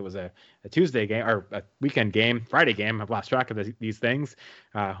guess, because it was a Tuesday game or a weekend game, Friday game. I've lost track of these things.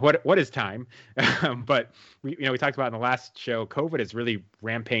 What is time? But we talked about in the last show, COVID is really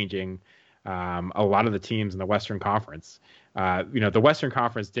rampaging a lot of the teams in the Western Conference. The Western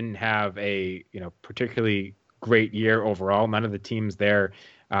Conference didn't have a particularly great year overall. None of the teams there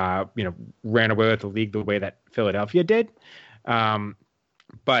ran away with the league the way that Philadelphia did.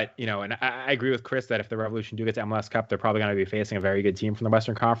 But, and I agree with Chris that if the Revolution do get to MLS Cup, they're probably going to be facing a very good team from the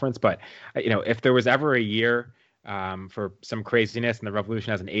Western Conference. But, if there was ever a year for some craziness and the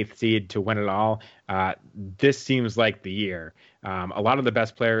Revolution has an 8th seed to win it all, this seems like the year. A lot of the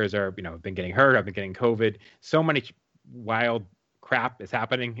best players are, have been getting hurt, have been getting COVID. So many wild, crap is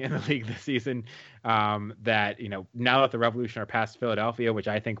happening in the league this season. That, now that the Revolution are past Philadelphia, which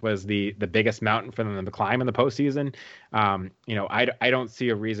I think was the biggest mountain for them to climb in the postseason, I don't see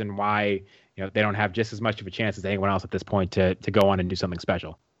a reason why they don't have just as much of a chance as anyone else at this point to go on and do something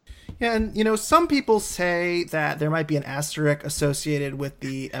special. Yeah, and some people say that there might be an asterisk associated with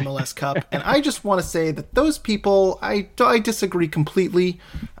the MLS Cup, and I just want to say that those people, I disagree completely.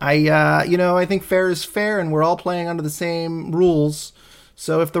 I think fair is fair, and we're all playing under the same rules.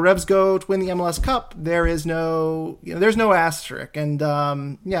 So if the Revs go to win the MLS Cup, there is there's no asterisk, and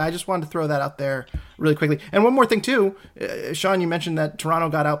I just wanted to throw that out there really quickly. And one more thing too, Sean, you mentioned that Toronto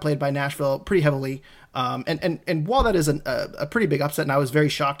got outplayed by Nashville pretty heavily. And while that is a pretty big upset, and I was very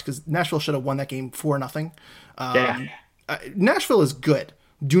shocked because Nashville should have won that game 4-0. Nashville is good.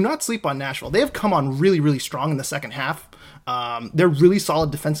 Do not sleep on Nashville. They have come on really, really strong in the second half. They're really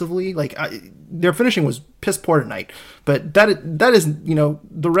solid defensively. Their finishing was piss poor tonight, but that is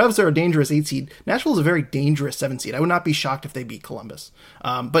the Revs are a dangerous 8 seed. Nashville is a very dangerous 7 seed. I would not be shocked if they beat Columbus.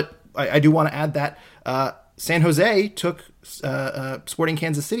 But I do want to add that San Jose took Sporting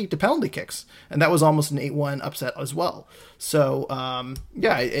Kansas City to penalty kicks, and that was almost an 8-1 upset as well. So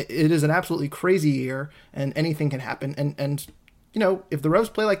it is an absolutely crazy year, and anything can happen. And if the Revs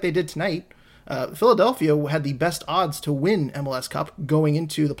play like they did tonight, Philadelphia had the best odds to win MLS Cup going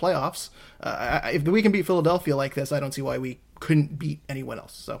into the playoffs. If we can beat Philadelphia like this, I don't see why we couldn't beat anyone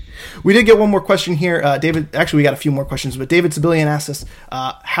else. So we did get one more question here. David, actually we got a few more questions, but David Sibilian asked us,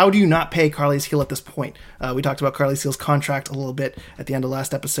 how do you not pay Carles Gil at this point? We talked about Carles Gil's contract a little bit at the end of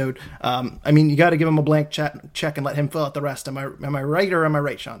last episode. You got to give him a blank check and let him fill out the rest. Am I right or am I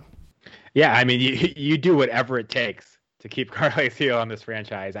right, Sean? Yeah, you do whatever it takes to keep Carles Gil on this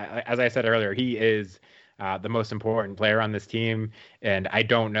franchise. As I said earlier, he is the most important player on this team, and I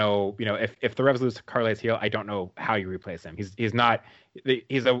don't know, if the Revs lose Carles Gil, I don't know how you replace him. It's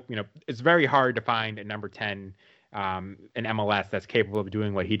very hard to find a number 10 in MLS that's capable of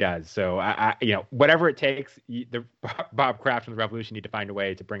doing what he does. So whatever it takes, Bob Kraft and the Revolution need to find a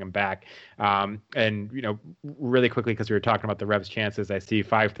way to bring him back. Really quickly, because we were talking about the Revs' chances, I see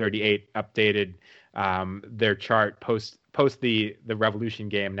 538 updated their chart post the Revolution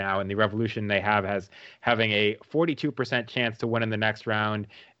game now, and the Revolution they have having a 42% chance to win in the next round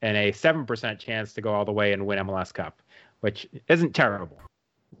and a 7% chance to go all the way and win MLS Cup, which isn't terrible.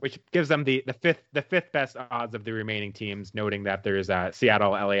 Which gives them the fifth best odds of the remaining teams, noting that there's a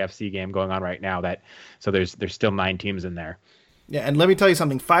Seattle LAFC game going on right now. So there's still 9 teams in there. Yeah, and let me tell you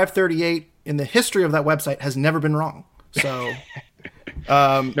something. 538 in the history of that website has never been wrong. So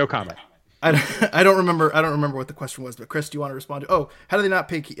no comment. I don't remember what the question was, but Chris, do you want to respond to? How do they not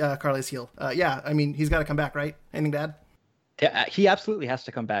pay Carles Gil? He's got to come back, right? Anything to add? Yeah, he absolutely has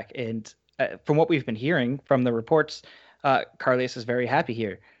to come back. And from what we've been hearing from the reports, Carles is very happy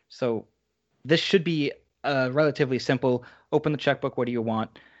here. So this should be relatively simple. Open the checkbook. What do you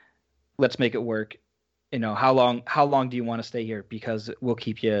want? Let's make it work. How long do you want to stay here? Because we'll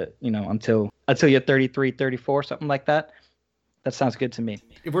keep you, until you're 33, 34, something like that. That sounds good to me.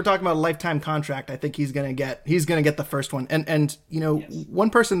 If we're talking about a lifetime contract, I think he's gonna get the first one. And yes.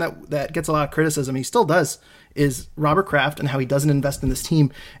 One person that gets a lot of criticism, he still does, is Robert Kraft and how he doesn't invest in this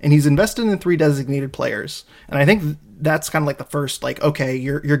team. And he's invested in 3 designated players. And I think that's kind of like the first, okay,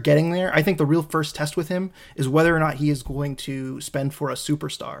 you're getting there. I think the real first test with him is whether or not he is going to spend for a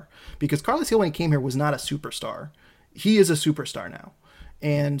superstar. Because Carles Gil, when he came here, was not a superstar. He is a superstar now.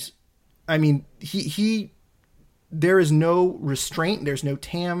 And he there is no restraint. There's no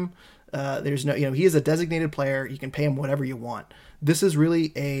TAM. There's no, he is a designated player. You can pay him whatever you want. This is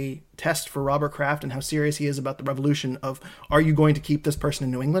really a test for Robert Kraft and how serious he is about the Revolution of, are you going to keep this person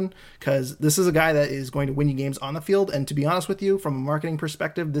in New England? Because this is a guy that is going to win you games on the field. And to be honest with you, from a marketing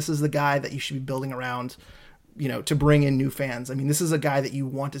perspective, this is the guy that you should be building around, to bring in new fans. This is a guy that you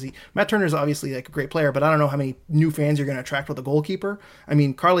want to see. Matt Turner is obviously a great player, but I don't know how many new fans you're going to attract with a goalkeeper.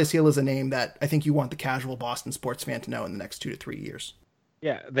 Carles Gil is a name that I think you want the casual Boston sports fan to know in the next 2 to 3 years.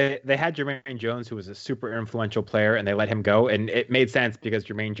 Yeah, they had Jermaine Jones, who was a super influential player, and they let him go. And it made sense because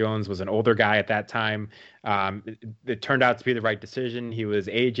Jermaine Jones was an older guy at that time. It turned out to be the right decision. He was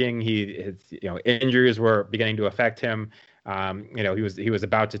aging. His injuries were beginning to affect him. He was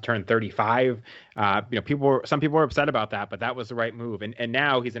about to turn 35. Some people were upset about that, but that was the right move. And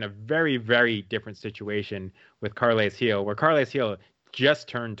now he's in a very, very different situation with Carles Gil, where Carles Gil just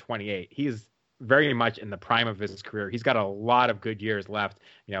turned 28. He's very much in the prime of his career. He's got a lot of good years left,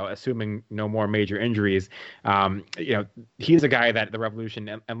 assuming no more major injuries. He's a guy that the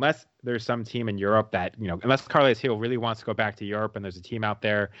Revolution, unless there's some team in Europe that, unless Carles Gil really wants to go back to Europe and there's a team out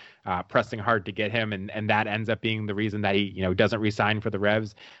there pressing hard to get him, and that ends up being the reason that he, doesn't re-sign for the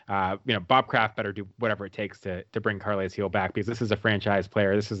Revs, Bob Kraft better do whatever it takes to bring Carles Gil back, because this is a franchise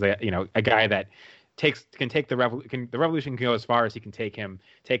player. This is a guy that can take the Revolution can go as far as he can take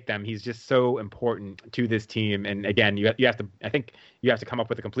them. He's just so important to this team. And again, you have to come up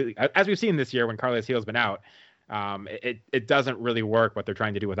with a completely, as we've seen this year when Carles Gil's been out, it doesn't really work what they're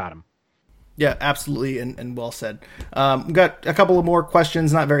trying to do without him. Yeah, absolutely, and well said. We've got a couple of more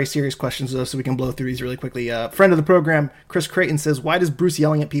questions, not very serious questions, though, so we can blow through these really quickly. Friend of the program, Chris Creighton, says, why does Bruce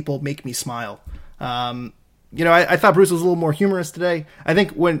yelling at people make me smile? I thought Bruce was a little more humorous today. I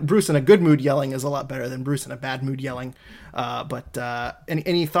think when Bruce in a good mood yelling is a lot better than Bruce in a bad mood yelling. But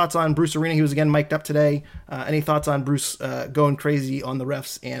any thoughts on Bruce Arena? He was again mic'd up today. Any thoughts on Bruce going crazy on the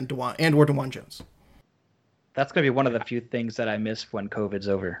refs and DeJuan Jones? That's going to be one of the few things that I miss when COVID's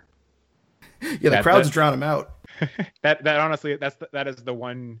over. Yeah, the crowds drown him out. That honestly, that is the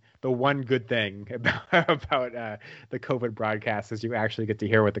one good thing about the COVID broadcast, is you actually get to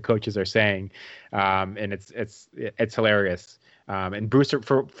hear what the coaches are saying, and it's hilarious. And Bruce,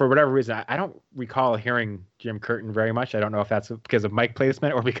 for whatever reason, I don't recall hearing Jim Curtin very much. I don't know if that's because of mic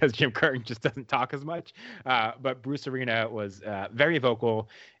placement or because Jim Curtin just doesn't talk as much. But Bruce Arena was very vocal,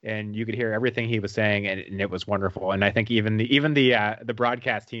 and you could hear everything he was saying, and it was wonderful. And I think even the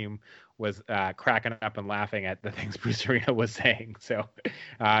broadcast team was cracking up and laughing at the things Bruce Arena was saying. So,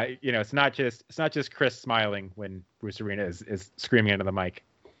 it's not just Chris smiling when Bruce Arena is screaming into the mic.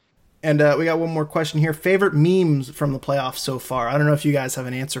 And we got one more question here. Favorite memes from the playoffs so far? I don't know if you guys have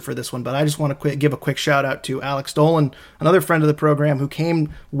an answer for this one, but I just want to give a quick shout out to Alex Dolan, another friend of the program who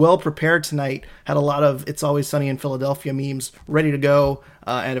came well prepared tonight, had a lot of It's Always Sunny in Philadelphia memes ready to go.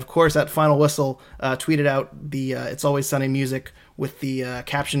 And of course, at final whistle, tweeted out the It's Always Sunny music with the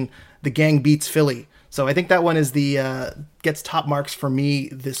caption, "The gang beats Philly." So I think that one is the gets top marks for me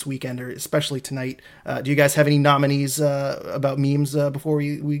this weekend, or especially tonight. Do you guys have any nominees about memes before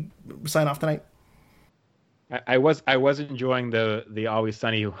we sign off tonight? I was enjoying the Always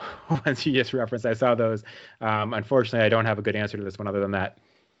Sunny ones you just referenced. I saw those. Unfortunately, I don't have a good answer to this one other than that.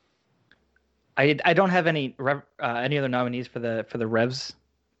 I don't have any other nominees for the Revs,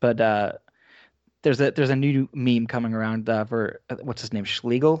 but there's a new meme coming around for what's his name,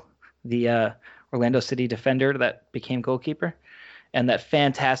 Schlegel, the Orlando City defender that became goalkeeper, and that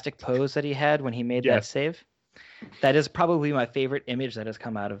fantastic pose that he had when he made that save. That is probably my favorite image that has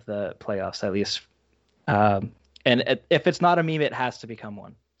come out of the playoffs, at least. And if it's not a meme, it has to become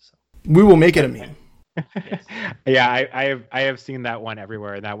one. So. We will make it a meme. Yes. Yeah, I have seen that one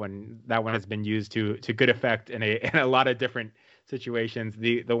everywhere. That one has been used to good effect in a lot of different situations.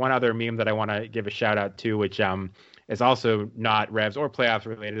 The one other meme that I want to give a shout out to, which is also not Revs or playoffs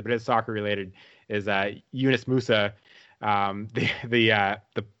related, but is soccer related, is Yunus Musa,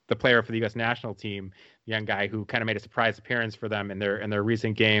 the player for the U.S. national team, young guy who kind of made a surprise appearance for them in their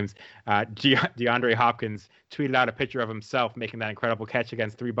recent games. DeAndre Hopkins tweeted out a picture of himself making that incredible catch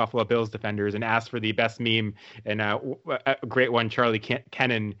against 3 Buffalo Bills defenders and asked for the best meme. And a great one Charlie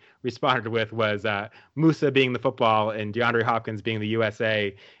Kennan responded with was Musa being the football and DeAndre Hopkins being the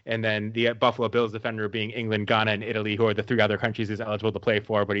USA, and then the Buffalo Bills defender being England, Ghana, and Italy, who are the 3 other countries he's eligible to play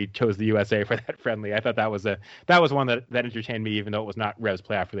for, but he chose the USA for that friendly. I thought that was one that entertained me, even though it was not Revs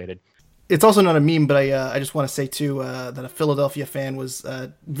playoff related. It's also not a meme, but I just want to say, too, that a Philadelphia fan was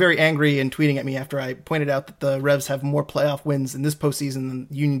very angry and tweeting at me after I pointed out that the Revs have more playoff wins in this postseason than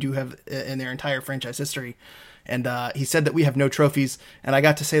Union do have in their entire franchise history. And he said that we have no trophies, and I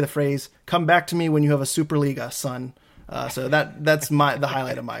got to say the phrase, "Come back to me when you have a Superliga, son." So that's the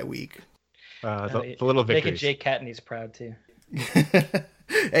highlight of my week. It's a little victory. Making Jake Catney's proud, too.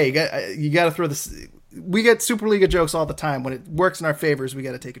 Hey, you got to throw this. We get Superliga jokes all the time. When it works in our favors, we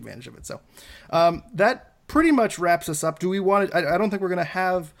got to take advantage of it. So that pretty much wraps us up. Do we want to? I don't think we're going to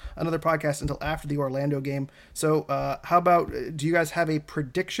have another podcast until after the Orlando game. So how about, do you guys have a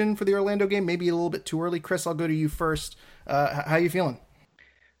prediction for the Orlando game? Maybe a little bit too early. Chris, I'll go to you first. How are you feeling?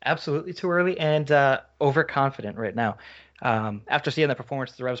 Absolutely too early and overconfident right now. After seeing the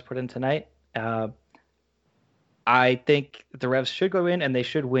performance the Revs put in tonight, I think the Revs should go in and they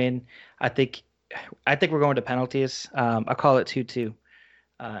should win. I think we're going to penalties. I'll call it 2-2,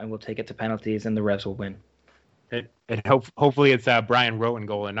 and we'll take it to penalties, and the Revs will win. Hopefully it's Brian Rowan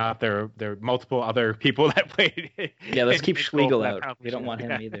goal and not there are multiple other people that played. Yeah, let's keep Schlegel out. We don't want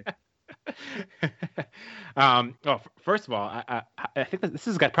him either. Well, first of all, I think that this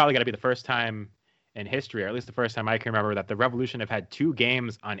is probably got to be the first time in history, or at least the first time I can remember, that the Revolution have had 2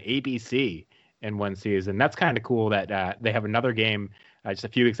 games on ABC in one season. That's kind of cool that they have another game just a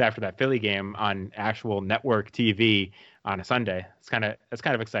few weeks after that Philly game on actual network TV on a Sunday. That's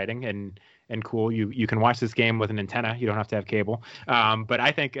kind of exciting and cool. You can watch this game with an antenna. You don't have to have cable. But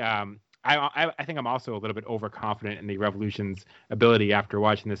I think I think I'm also a little bit overconfident in the Revolution's ability after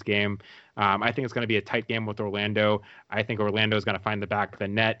watching this game. I think it's going to be a tight game with Orlando. I think Orlando is going to find the back of the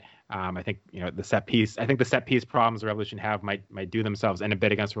net. I think the set piece. I think the set piece problems the Revolution have might do themselves in a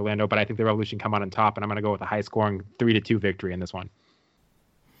bit against Orlando. But I think the Revolution come out on top, and I'm going to go with a high-scoring 3-2 victory in this one.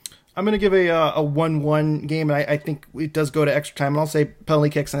 I'm going to give a 1-1 game, and I think it does go to extra time. And I'll say penalty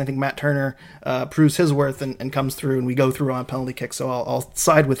kicks, and I think Matt Turner proves his worth and comes through, and we go through on penalty kicks. So I'll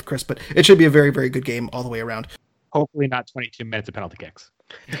side with Chris, but it should be a very, very good game all the way around. Hopefully not 22 minutes of penalty kicks.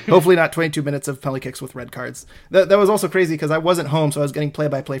 Hopefully not 22 minutes of penalty kicks with red cards. That was also crazy because I wasn't home, so I was getting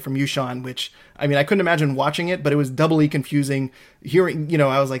play-by-play from you, Sean, which, I mean, I couldn't imagine watching it, but it was doubly confusing. Hearing,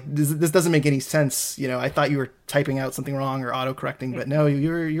 I was like, this doesn't make any sense. I thought you were typing out something wrong or auto-correcting, but no,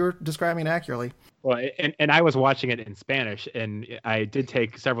 you're describing it accurately. Well, and I was watching it in Spanish, and I did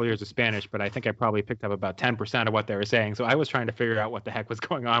take several years of Spanish, but I think I probably picked up about 10% of what they were saying. So I was trying to figure out what the heck was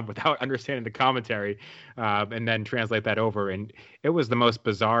going on without understanding the commentary, and then translate that over. And it was the most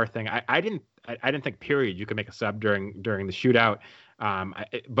bizarre thing. I didn't think, period, you could make a sub during the shootout.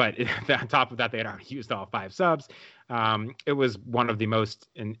 But on top of that, they had already used all 5 subs. It was one of the most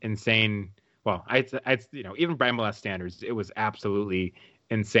insane. Well, even by MLS standards, it was absolutely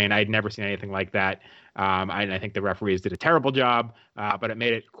insane. I'd never seen anything like that. I think the referees did a terrible job, but it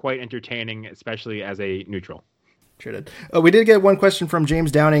made it quite entertaining, especially as a neutral. Sure did. We did get one question from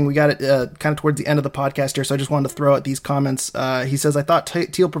James Downing. We got it kind of towards the end of the podcast here, so I just wanted to throw out these comments. He says, I thought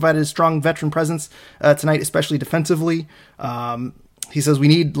Teal provided a strong veteran presence tonight, especially defensively. He says, we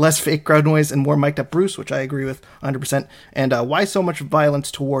need less fake crowd noise and more mic'd up Bruce, which I agree with 100%. And why so much violence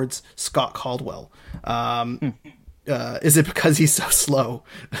towards Scott Caldwell? Is it because he's so slow?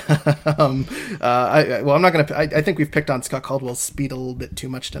 I'm not going to. I think we've picked on Scott Caldwell's speed a little bit too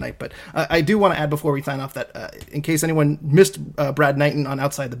much tonight, but I do want to add before we sign off that in case anyone missed Brad Knighton on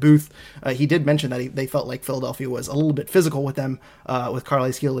Outside the Booth, he did mention that they felt like Philadelphia was a little bit physical with them, with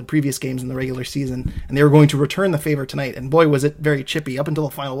Carlisle Hill in previous games in the regular season, and they were going to return the favor tonight. And boy, was it very chippy up until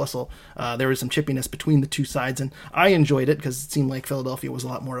the final whistle. There was some chippiness between the two sides, and I enjoyed it because it seemed like Philadelphia was a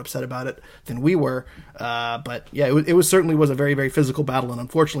lot more upset about it than we were. But yeah, it was certainly was a very, very physical battle, and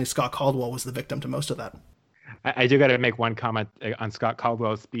unfortunately Scott Caldwell was the victim to most of that. I do got to make one comment on Scott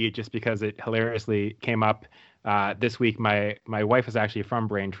Caldwell's speed, just because it hilariously came up this week. My wife is actually from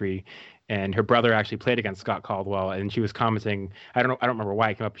Braintree, and her brother actually played against Scott Caldwell, and she was commenting. I don't remember why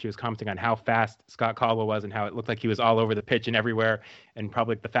it came up. She was commenting on how fast Scott Caldwell was and how it looked like he was all over the pitch and everywhere, and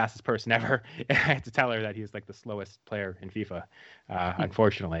probably the fastest person ever. And I had to tell her that he's like the slowest player in FIFA,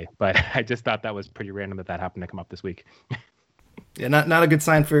 unfortunately. But I just thought that was pretty random that happened to come up this week. Yeah, not a good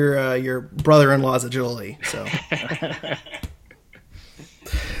sign for your brother-in-law's agility. So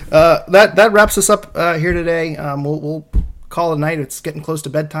that wraps us up here today. We'll call it a night. It's getting close to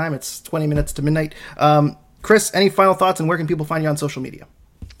bedtime. It's 20 minutes to midnight. Chris, any final thoughts, and where can people find you on social media?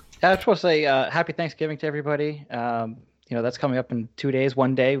 I just want to say happy Thanksgiving to everybody. That's coming up in 2 days,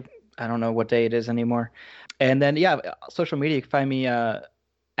 one day. I don't know what day it is anymore. And then, social media, you can find me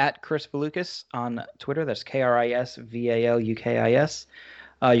at Chris Valukas on Twitter. That's KrisValukis.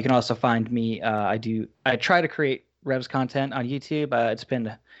 You can also find me. I try to create Revs content on YouTube. It's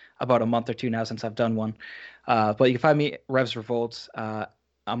been about a month or two now since I've done one. But you can find me Revs Revolt.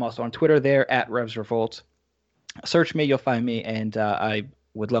 I'm also on Twitter there at Revs Revolt. Search me, you'll find me, and I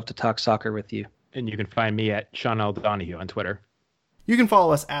would love to talk soccer with you. And you can find me at Sean L. Donahue on Twitter. You can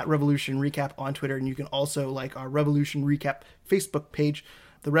follow us at Revolution Recap on Twitter, and you can also like our Revolution Recap Facebook page.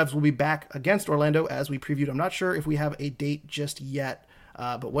 The Revs will be back against Orlando, as we previewed. I'm not sure if we have a date just yet,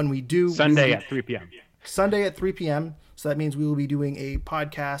 but when we do... Sunday at 3 p.m. Sunday at 3 p.m., so that means we will be doing a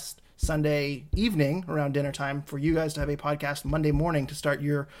podcast Sunday evening around dinner time for you guys to have a podcast Monday morning to start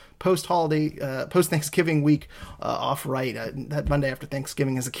your post-holiday, post-Thanksgiving week off right. That Monday after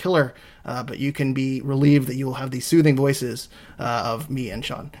Thanksgiving is a killer, but you can be relieved that you will have the soothing voices of me and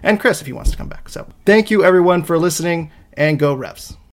Sean. And Chris, if he wants to come back. So thank you, everyone, for listening, and go Revs.